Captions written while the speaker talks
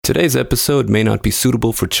Today's episode may not be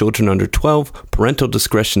suitable for children under 12. Parental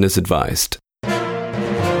discretion is advised.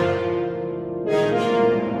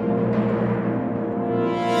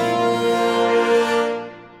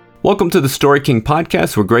 Welcome to the Story King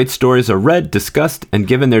podcast, where great stories are read, discussed, and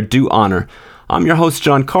given their due honor. I'm your host,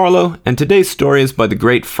 John Carlo, and today's story is by the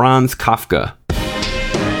great Franz Kafka.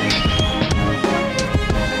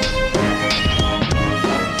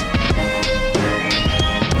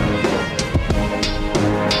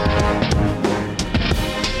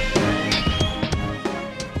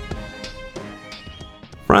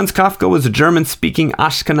 Franz Kafka was a German-speaking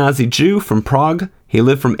Ashkenazi Jew from Prague. He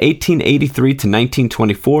lived from 1883 to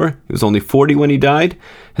 1924. He was only 40 when he died.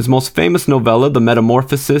 His most famous novella, The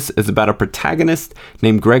Metamorphosis, is about a protagonist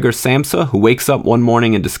named Gregor Samsa who wakes up one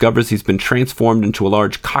morning and discovers he's been transformed into a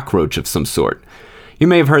large cockroach of some sort. You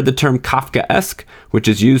may have heard the term Kafkaesque, which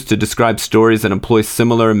is used to describe stories that employ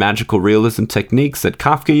similar magical realism techniques that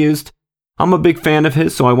Kafka used. I'm a big fan of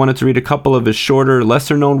his, so I wanted to read a couple of his shorter,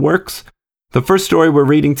 lesser-known works. The first story we're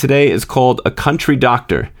reading today is called A Country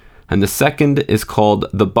Doctor, and the second is called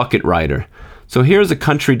The Bucket Rider. So here's A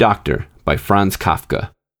Country Doctor by Franz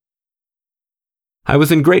Kafka. I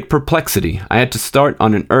was in great perplexity. I had to start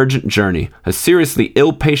on an urgent journey. A seriously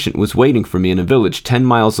ill patient was waiting for me in a village 10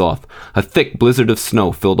 miles off. A thick blizzard of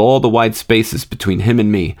snow filled all the wide spaces between him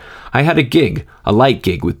and me. I had a gig, a light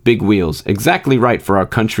gig with big wheels, exactly right for our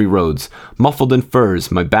country roads. Muffled in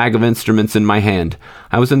furs, my bag of instruments in my hand.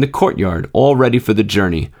 I was in the courtyard, all ready for the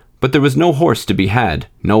journey. But there was no horse to be had,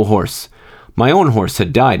 no horse. My own horse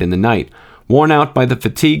had died in the night, worn out by the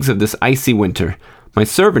fatigues of this icy winter. My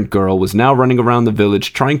servant girl was now running around the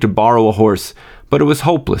village trying to borrow a horse, but it was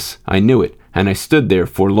hopeless. I knew it, and I stood there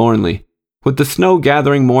forlornly, with the snow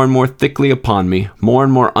gathering more and more thickly upon me, more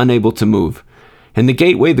and more unable to move. In the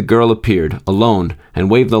gateway the girl appeared, alone, and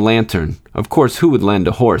waved the lantern. Of course, who would lend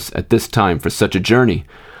a horse at this time for such a journey?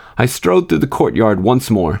 I strode through the courtyard once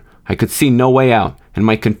more. I could see no way out. In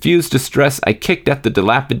my confused distress, I kicked at the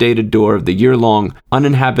dilapidated door of the year-long,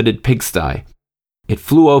 uninhabited pigsty. It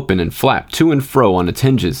flew open and flapped to and fro on its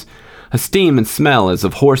hinges. A steam and smell as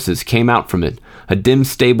of horses came out from it. A dim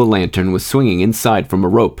stable lantern was swinging inside from a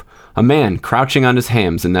rope. A man, crouching on his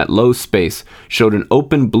hams in that low space, showed an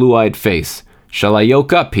open, blue-eyed face. "Shall I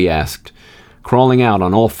yoke up?" he asked, crawling out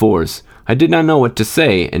on all fours. I did not know what to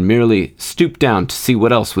say, and merely stooped down to see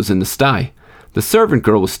what else was in the sty. The servant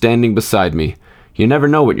girl was standing beside me. "You never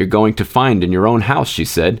know what you're going to find in your own house," she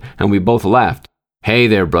said, and we both laughed. "Hey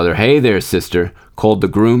there, brother, hey there, sister," called the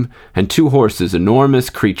groom, and two horses,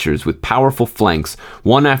 enormous creatures with powerful flanks,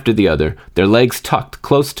 one after the other, their legs tucked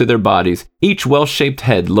close to their bodies, each well-shaped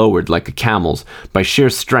head lowered like a camel's, by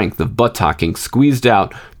sheer strength of buttocking, squeezed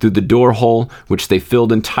out through the door hole, which they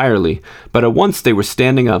filled entirely, but at once they were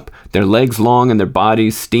standing up, their legs long and their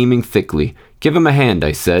bodies steaming thickly. "Give him a hand,"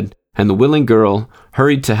 I said, and the willing girl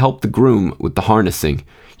hurried to help the groom with the harnessing.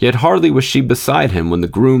 Yet hardly was she beside him when the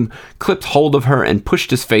groom clipped hold of her and pushed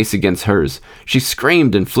his face against hers. She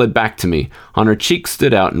screamed and fled back to me. On her cheeks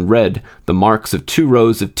stood out in red the marks of 2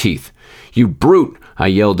 rows of teeth. "You brute!" I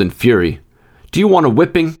yelled in fury. "Do you want a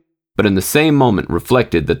whipping?" But in the same moment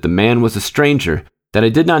reflected that the man was a stranger, that I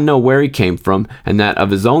did not know where he came from, and that of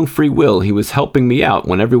his own free will he was helping me out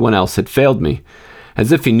when everyone else had failed me.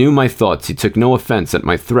 As if he knew my thoughts, he took no offense at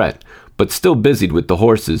my threat, but still busied with the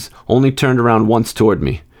horses, only turned around once toward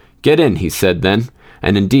me. "Get in," he said then,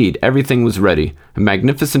 and indeed everything was ready. A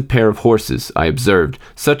magnificent pair of horses, I observed,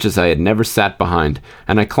 such as I had never sat behind,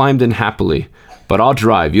 and I climbed in happily. "But I'll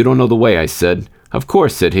drive, you don't know the way," I said. "Of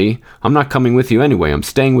course," said he. "I'm not coming with you anyway, I'm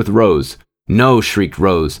staying with Rose." "No," shrieked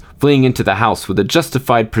Rose, fleeing into the house with a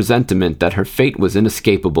justified presentiment that her fate was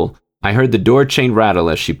inescapable. I heard the door chain rattle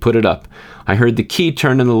as she put it up. I heard the key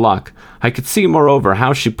turn in the lock. I could see, moreover,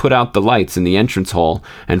 how she put out the lights in the entrance hall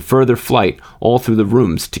and further flight all through the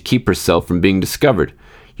rooms to keep herself from being discovered.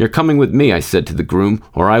 "You're coming with me," I said to the groom,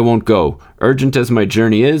 "or I won't go. Urgent as my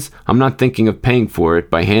journey is, I'm not thinking of paying for it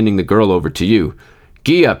by handing the girl over to you."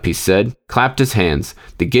 "Gee up," he said, clapped his hands.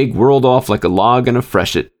 The gig whirled off like a log in a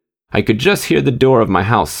freshet. I could just hear the door of my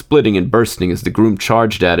house splitting and bursting as the groom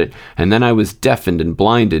charged at it, and then I was deafened and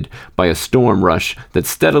blinded by a storm rush that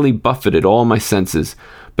steadily buffeted all my senses.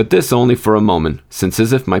 But this only for a moment, since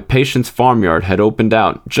as if my patient's farmyard had opened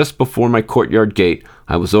out just before my courtyard gate,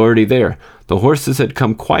 I was already there. The horses had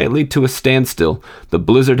come quietly to a standstill. The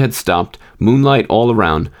blizzard had stopped, moonlight all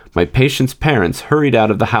around. My patient's parents hurried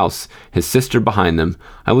out of the house, his sister behind them.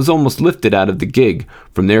 I was almost lifted out of the gig.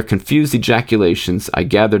 From their confused ejaculations, I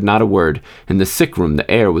gathered not a word. In the sick room, the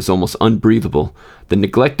air was almost unbreathable. The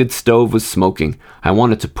neglected stove was smoking. I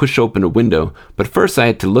wanted to push open a window, but first I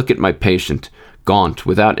had to look at my patient. Gaunt,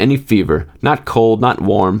 without any fever, not cold, not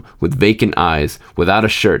warm, with vacant eyes, without a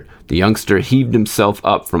shirt, the youngster heaved himself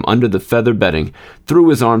up from under the feather bedding, threw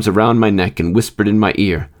his arms around my neck, and whispered in my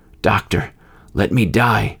ear, "Doctor, let me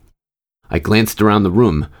die." I glanced around the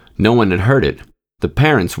room. No one had heard it. The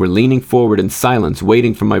parents were leaning forward in silence,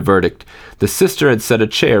 waiting for my verdict. The sister had set a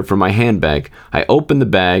chair for my handbag. I opened the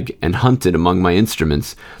bag and hunted among my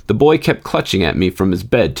instruments. The boy kept clutching at me from his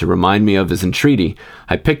bed to remind me of his entreaty.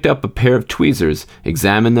 I picked up a pair of tweezers,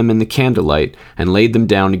 examined them in the candlelight, and laid them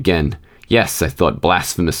down again. Yes, I thought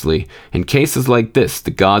blasphemously, in cases like this,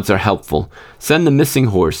 the gods are helpful. Send the missing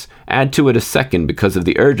horse, add to it a second because of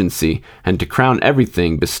the urgency, and to crown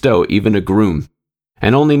everything, bestow even a groom.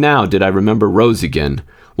 And only now did I remember Rose again.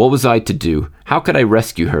 What was I to do? How could I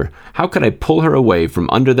rescue her? How could I pull her away from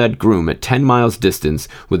under that groom at 10 miles distance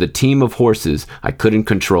with a team of horses I couldn't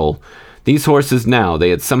control? These horses now, they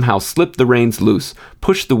had somehow slipped the reins loose,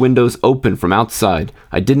 pushed the windows open from outside.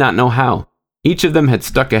 I did not know how. Each of them had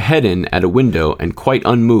stuck a head in at a window and, quite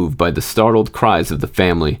unmoved by the startled cries of the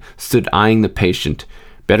family, stood eyeing the patient.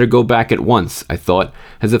 Better go back at once, I thought,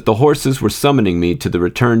 as if the horses were summoning me to the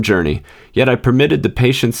return journey. Yet I permitted the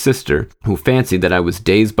patient's sister, who fancied that I was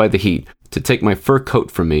dazed by the heat, to take my fur coat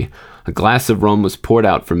from me. A glass of rum was poured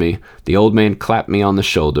out for me. The old man clapped me on the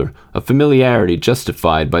shoulder, a familiarity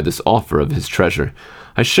justified by this offer of his treasure.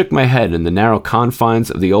 I shook my head. In the narrow confines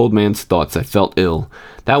of the old man's thoughts I felt ill.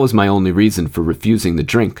 That was my only reason for refusing the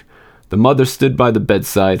drink. The mother stood by the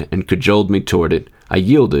bedside and cajoled me toward it. I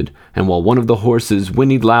yielded, and while one of the horses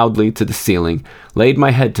whinnied loudly to the ceiling, laid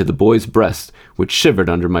my head to the boy's breast, which shivered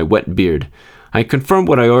under my wet beard. I confirmed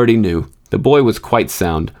what I already knew. The boy was quite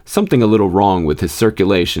sound, something a little wrong with his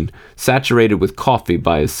circulation, saturated with coffee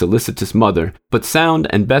by his solicitous mother, but sound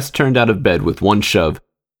and best turned out of bed with one shove.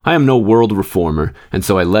 I am no world reformer, and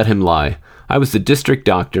so I let him lie. I was the district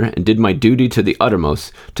doctor and did my duty to the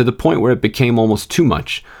uttermost, to the point where it became almost too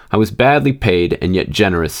much. I was badly paid and yet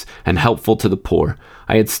generous and helpful to the poor.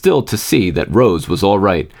 I had still to see that Rose was all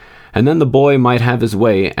right, and then the boy might have his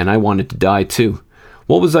way, and I wanted to die too.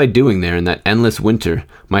 What was I doing there in that endless winter?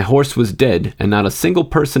 My horse was dead, and not a single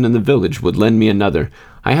person in the village would lend me another.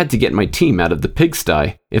 I had to get my team out of the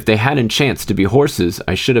pigsty. If they hadn't chanced to be horses,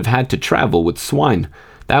 I should have had to travel with swine.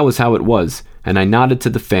 That was how it was, and I nodded to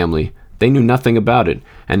the family. They knew nothing about it,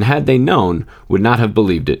 and had they known, would not have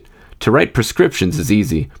believed it. To write prescriptions is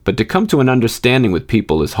easy, but to come to an understanding with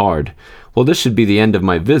people is hard. Well, this should be the end of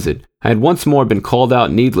my visit. I had once more been called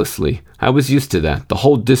out needlessly. I was used to that. The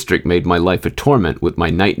whole district made my life a torment with my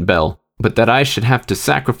night bell. But that I should have to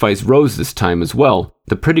sacrifice Rose this time as well,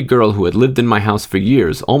 the pretty girl who had lived in my house for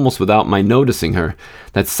years, almost without my noticing her,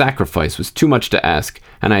 that sacrifice was too much to ask,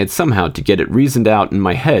 and I had somehow to get it reasoned out in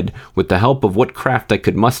my head with the help of what craft I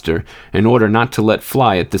could muster, in order not to let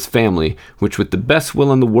fly at this family, which with the best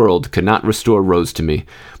will in the world could not restore Rose to me.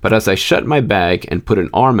 But as I shut my bag and put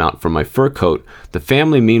an arm out for my fur coat, the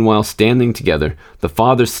family meanwhile standing together, the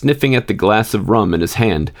father sniffing at the glass of rum in his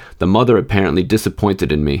hand, the mother apparently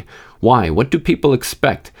disappointed in me. Why, what do people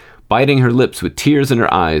expect? Biting her lips with tears in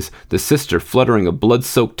her eyes, the sister fluttering a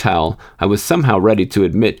blood-soaked towel, I was somehow ready to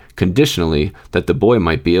admit, conditionally, that the boy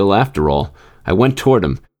might be ill after all. I went toward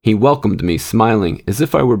him. He welcomed me, smiling, as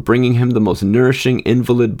if I were bringing him the most nourishing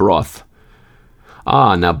invalid broth.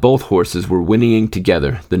 Ah, now both horses were whinnying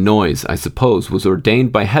together. The noise, I suppose, was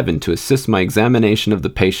ordained by heaven to assist my examination of the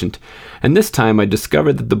patient, and this time I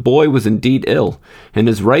discovered that the boy was indeed ill. In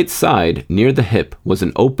his right side, near the hip, was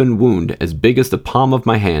an open wound as big as the palm of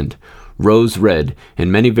my hand, rose red,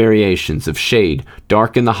 in many variations of shade,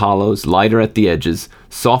 dark in the hollows, lighter at the edges,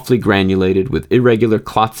 softly granulated with irregular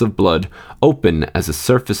clots of blood, open as a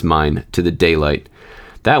surface mine to the daylight.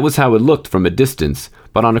 That was how it looked from a distance,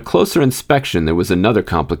 but on a closer inspection there was another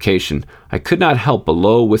complication. I could not help a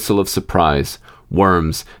low whistle of surprise.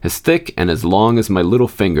 Worms, as thick and as long as my little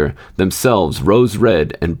finger, themselves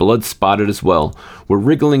rose-red and blood-spotted as well, were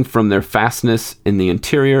wriggling from their fastness in the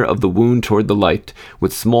interior of the wound toward the light,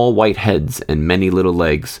 with small white heads and many little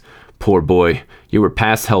legs. Poor boy, you were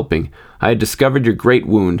past helping. I had discovered your great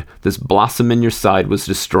wound. This blossom in your side was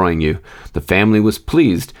destroying you. The family was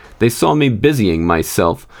pleased. They saw me busying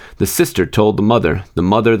myself. The sister told the mother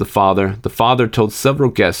the father. The father told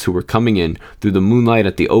several guests who were coming in through the moonlight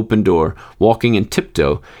at the open door, walking in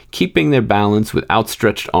tiptoe, keeping their balance with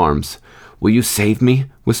outstretched arms. "Will you save me?"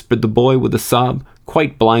 whispered the boy with a sob,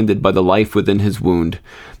 quite blinded by the life within his wound.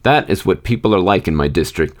 That is what people are like in my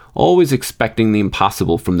district, always expecting the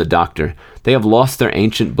impossible from the doctor. They have lost their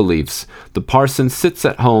ancient beliefs. The parson sits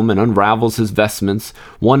at home and unravels his vestments,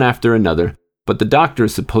 one after another, but the doctor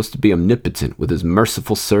is supposed to be omnipotent with his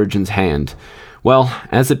merciful surgeon's hand. Well,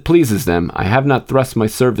 as it pleases them, I have not thrust my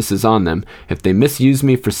services on them. If they misuse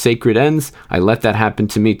me for sacred ends, I let that happen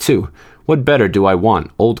to me too. What better do I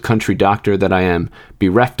want, old country doctor that I am,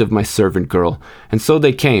 bereft of my servant girl? And so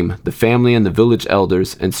they came, the family and the village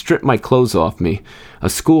elders, and stripped my clothes off me. A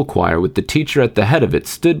school choir with the teacher at the head of it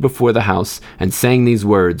stood before the house and sang these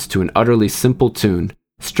words to an utterly simple tune.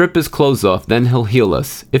 Strip his clothes off, then he'll heal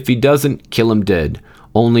us. If he doesn't, kill him dead.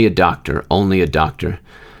 Only a doctor, only a doctor.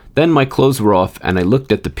 Then my clothes were off, and I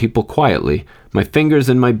looked at the people quietly, my fingers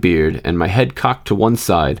in my beard, and my head cocked to one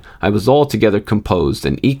side. I was altogether composed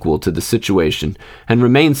and equal to the situation, and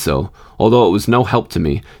remained so, although it was no help to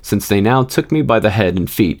me, since they now took me by the head and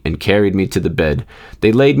feet and carried me to the bed.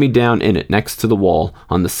 They laid me down in it next to the wall,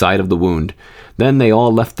 on the side of the wound. Then they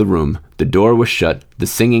all left the room. The door was shut, the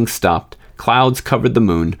singing stopped. Clouds covered the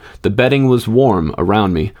moon. The bedding was warm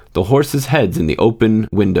around me. The horses' heads in the open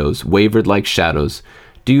windows wavered like shadows.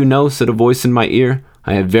 "Do you know," said a voice in my ear,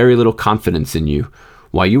 "I have very little confidence in you.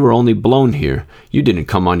 Why, you were only blown here. You didn't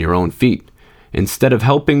come on your own feet. Instead of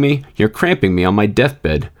helping me, you're cramping me on my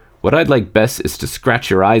deathbed. What I'd like best is to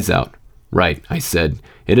scratch your eyes out." "Right," I said.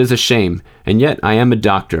 "It is a shame, and yet I am a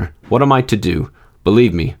doctor. What am I to do?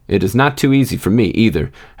 Believe me, it is not too easy for me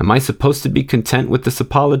either. Am I supposed to be content with this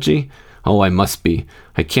apology? Oh, I must be.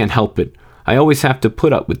 I can't help it. I always have to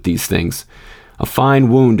put up with these things. A fine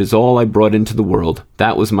wound is all I brought into the world.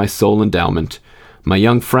 That was my sole endowment." "My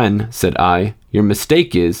young friend," said I, "your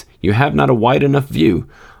mistake is, you have not a wide enough view.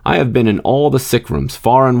 I have been in all the sick rooms,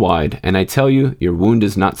 far and wide, and I tell you, your wound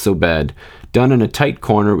is not so bad. Done in a tight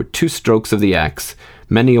corner with 2 strokes of the axe.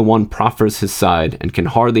 Many a one proffers his side, and can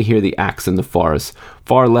hardly hear the axe in the forest,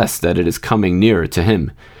 far less that it is coming nearer to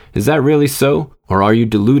him. Is that really so, or are you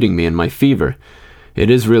deluding me in my fever?" "It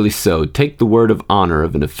is really so. Take the word of honor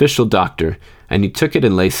of an official doctor." And he took it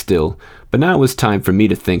and lay still. But now it was time for me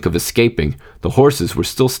to think of escaping. The horses were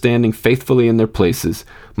still standing faithfully in their places.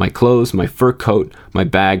 My clothes, my fur coat, my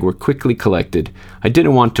bag were quickly collected. I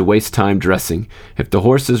didn't want to waste time dressing. If the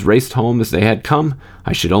horses raced home as they had come,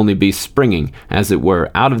 I should only be springing, as it were,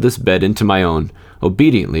 out of this bed into my own.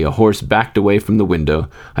 Obediently, a horse backed away from the window.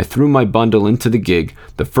 I threw my bundle into the gig.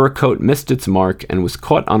 The fur coat missed its mark and was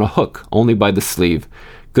caught on a hook only by the sleeve.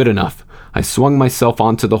 Good enough. I swung myself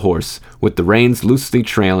onto the horse, with the reins loosely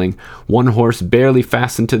trailing, one horse barely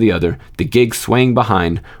fastened to the other, the gig swaying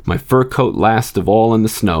behind, my fur coat last of all in the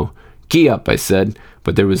snow. "Gee up," I said,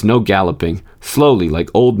 but there was no galloping. Slowly, like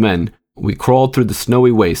old men, we crawled through the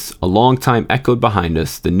snowy wastes. A long time echoed behind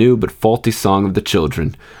us the new but faulty song of the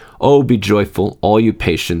children. "Oh, be joyful, all you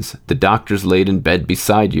patients, the doctor's laid in bed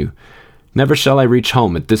beside you." Never shall I reach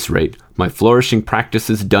home at this rate. My flourishing practice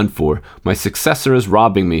is done for. My successor is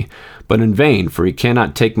robbing me, but in vain, for he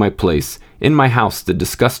cannot take my place. In my house the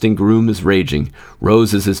disgusting groom is raging.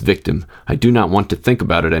 Rose is his victim. I do not want to think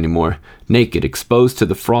about it any more. Naked, exposed to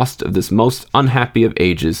the frost of this most unhappy of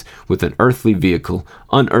ages, with an earthly vehicle,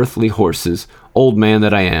 unearthly horses, old man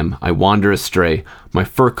that I am, I wander astray. My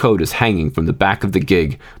fur coat is hanging from the back of the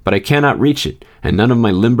gig, but I cannot reach it, and none of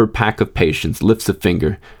my limber pack of patients lifts a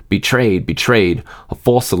finger. Betrayed, betrayed. A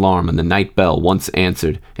false alarm on the night bell once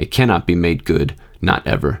answered. It cannot be made good. Not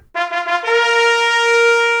ever.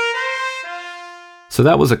 So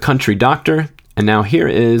that was A Country Doctor, and now here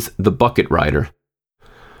is The Bucket Rider.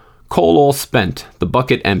 Coal all spent, the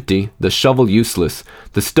bucket empty, the shovel useless,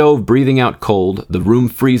 the stove breathing out cold, the room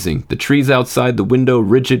freezing, the trees outside the window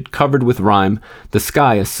rigid, covered with rime, the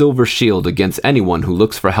sky a silver shield against anyone who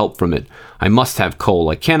looks for help from it. I must have coal.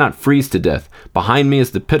 I cannot freeze to death. Behind me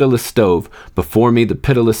is the pitiless stove, before me the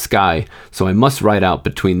pitiless sky, so I must ride out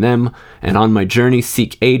between them, and on my journey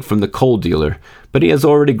seek aid from the coal dealer. But he has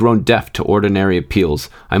already grown deaf to ordinary appeals.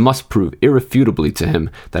 I must prove irrefutably to him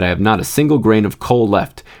that I have not a single grain of coal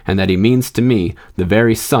left, and that he means to me the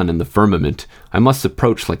very sun in the firmament. I must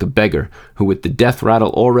approach like a beggar, who with the death rattle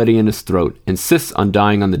already in his throat, insists on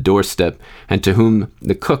dying on the doorstep, and to whom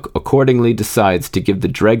the cook accordingly decides to give the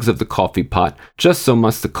dregs of the coffee pot. Just so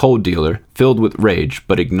must the coal dealer, filled with rage,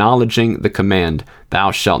 but acknowledging the command,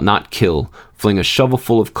 "Thou shalt not kill," fling a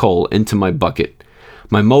shovelful of coal into my bucket.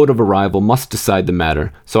 My mode of arrival must decide the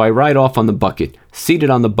matter, so I ride off on the bucket. Seated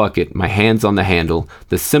on the bucket, my hands on the handle,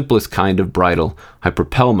 the simplest kind of bridle, I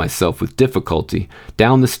propel myself with difficulty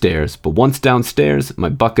down the stairs, but once downstairs, my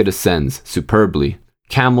bucket ascends superbly.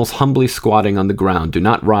 Camels humbly squatting on the ground do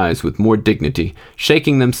not rise with more dignity,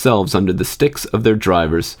 shaking themselves under the sticks of their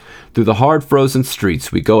drivers. Through the hard frozen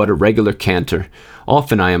streets we go at a regular canter.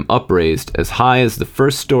 Often I am upraised as high as the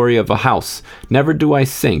first story of a house. Never do I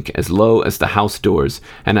sink as low as the house doors,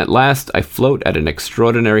 and at last I float at an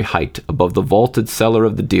extraordinary height above the vaulted cellar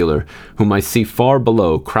of the dealer, whom I see far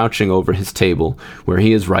below crouching over his table, where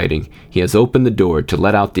he is writing. He has opened the door to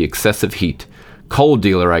let out the excessive heat. "Coal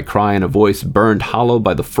dealer," I cry in a voice burned hollow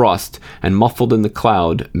by the frost and muffled in the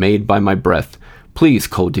cloud made by my breath. "Please,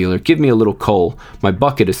 coal dealer, give me a little coal. My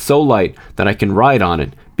bucket is so light that I can ride on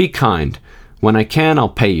it. Be kind. When I can, I'll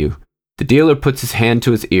pay you." The dealer puts his hand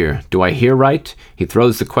to his ear. "Do I hear right?" He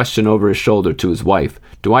throws the question over his shoulder to his wife.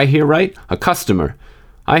 "Do I hear right? A customer."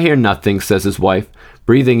 "I hear nothing," says his wife,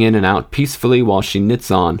 breathing in and out peacefully while she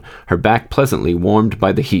knits on, her back pleasantly warmed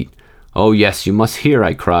by the heat. "Oh yes, you must hear,"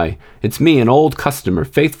 I cry. "It's me, an old customer,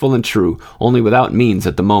 faithful and true, only without means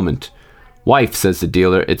at the moment." "Wife," says the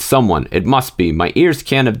dealer, "it's someone. It must be. My ears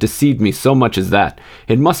can't have deceived me so much as that.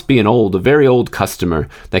 It must be a very old customer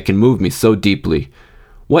that can move me so deeply."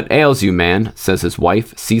 "What ails you, man?" says his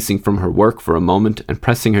wife, ceasing from her work for a moment and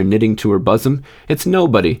pressing her knitting to her bosom. "It's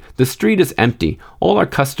nobody. The street is empty. All our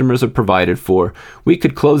customers are provided for. We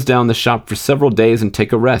could close down the shop for several days and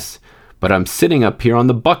take a rest." "But I'm sitting up here on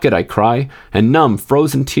the bucket," I cry, and numb,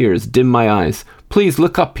 frozen tears dim my eyes. "Please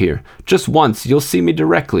look up here. Just once, you'll see me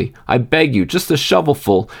directly. I beg you, just a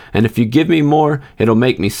shovelful, and if you give me more, it'll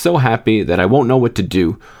make me so happy that I won't know what to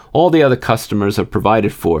do. All the other customers are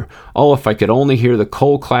provided for. Oh, if I could only hear the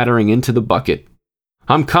coal clattering into the bucket."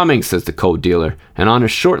 "I'm coming," says the coal dealer, and on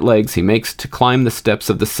his short legs he makes to climb the steps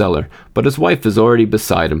of the cellar, but his wife is already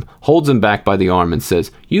beside him, holds him back by the arm and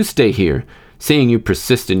says, "You stay here. Seeing you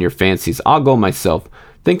persist in your fancies, I'll go myself.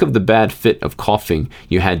 Think of the bad fit of coughing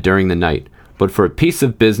you had during the night. But for a piece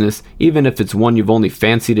of business, even if it's one you've only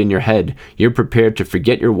fancied in your head, you're prepared to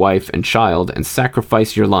forget your wife and child and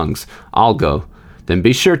sacrifice your lungs. I'll go." "Then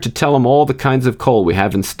be sure to tell him all the kinds of coal we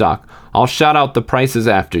have in stock. I'll shout out the prices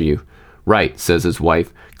after you." "Right," says his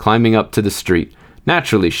wife, climbing up to the street.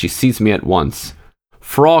 Naturally, she sees me at once.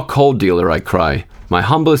 "Fra coal dealer," I cry, "my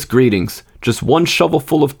humblest greetings. Just one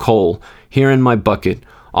shovelful of coal, here in my bucket.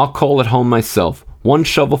 I'll coal at home myself. One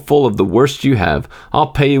shovelful of the worst you have. I'll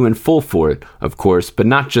pay you in full for it, of course, but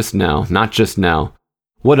not just now, not just now."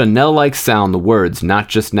 What a knell-like sound the words "not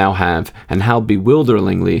just now" have, and how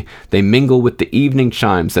bewilderingly they mingle with the evening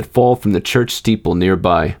chimes that fall from the church steeple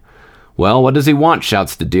nearby. "Well, what does he want?"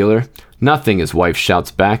 shouts the dealer. "Nothing," his wife shouts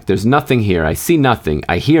back. "There's nothing here. I see nothing.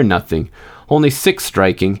 I hear nothing. Only 6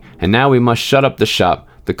 striking, and now we must shut up the shop.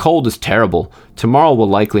 The cold is terrible. Tomorrow we'll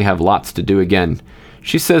likely have lots to do again."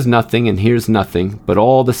 She says nothing and hears nothing, but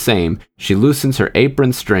all the same, she loosens her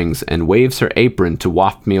apron strings and waves her apron to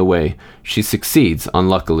waft me away. She succeeds,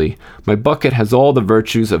 unluckily. My bucket has all the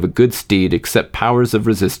virtues of a good steed except powers of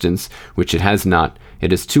resistance, which it has not.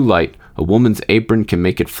 It is too light. A woman's apron can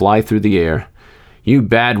make it fly through the air. "You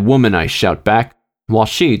bad woman," I shout back, while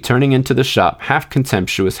she, turning into the shop, half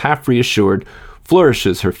contemptuous, half reassured,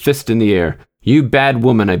 flourishes her fist in the air. "You bad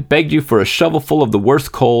woman, I begged you for a shovelful of the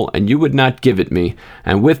worst coal, and you would not give it me."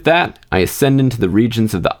 And with that, I ascend into the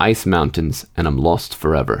regions of the ice mountains, and am lost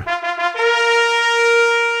forever.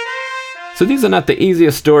 So these are not the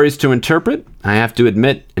easiest stories to interpret, I have to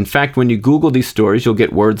admit. In fact, when you Google these stories, you'll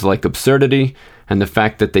get words like absurdity, and the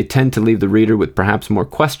fact that they tend to leave the reader with perhaps more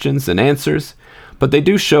questions than answers. But they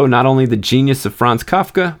do show not only the genius of Franz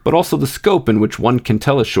Kafka, but also the scope in which one can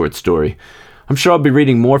tell a short story. I'm sure I'll be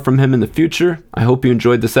reading more from him in the future. I hope you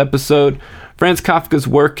enjoyed this episode. Franz Kafka's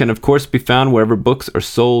work can of course be found wherever books are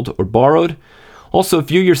sold or borrowed. Also, if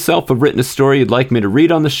you yourself have written a story you'd like me to read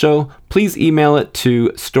on the show, please email it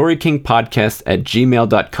to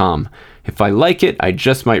storykingpodcast@gmail.com. If I like it, I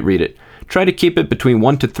just might read it. Try to keep it between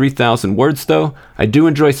 1,000 to 3,000 words though. I do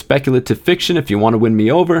enjoy speculative fiction if you want to win me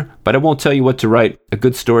over, but I won't tell you what to write. A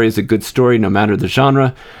good story is a good story no matter the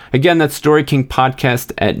genre. Again, that's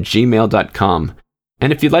storykingpodcast@gmail.com.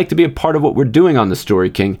 And if you'd like to be a part of what we're doing on The Story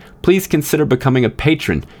King, please consider becoming a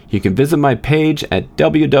patron. You can visit my page at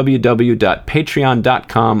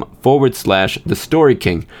www.patreon.com/The Story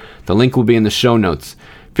King. The link will be in the show notes.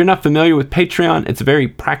 If you're not familiar with Patreon, it's a very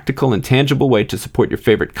practical and tangible way to support your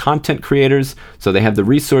favorite content creators so they have the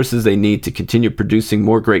resources they need to continue producing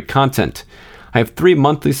more great content. I have 3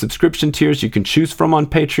 monthly subscription tiers you can choose from on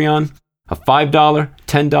Patreon: a $5,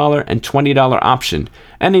 $10, and $20 option.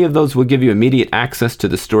 Any of those will give you immediate access to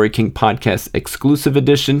the Story King Podcast exclusive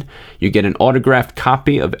edition. You get an autographed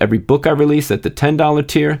copy of every book I release at the $10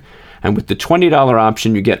 tier. And with the $20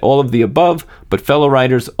 option, you get all of the above, but fellow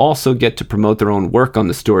writers also get to promote their own work on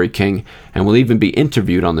The Story King and will even be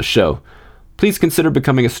interviewed on the show. Please consider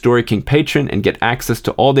becoming a Story King patron and get access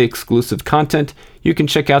to all the exclusive content. You can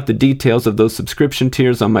check out the details of those subscription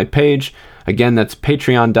tiers on my page. Again, that's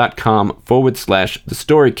patreon.com/The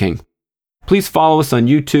Story King. Please follow us on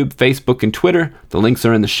YouTube, Facebook, and Twitter. The links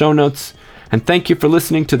are in the show notes. And thank you for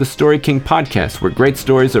listening to the Story King podcast, where great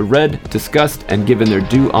stories are read, discussed, and given their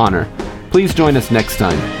due honor. Please join us next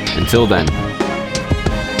time. Until then.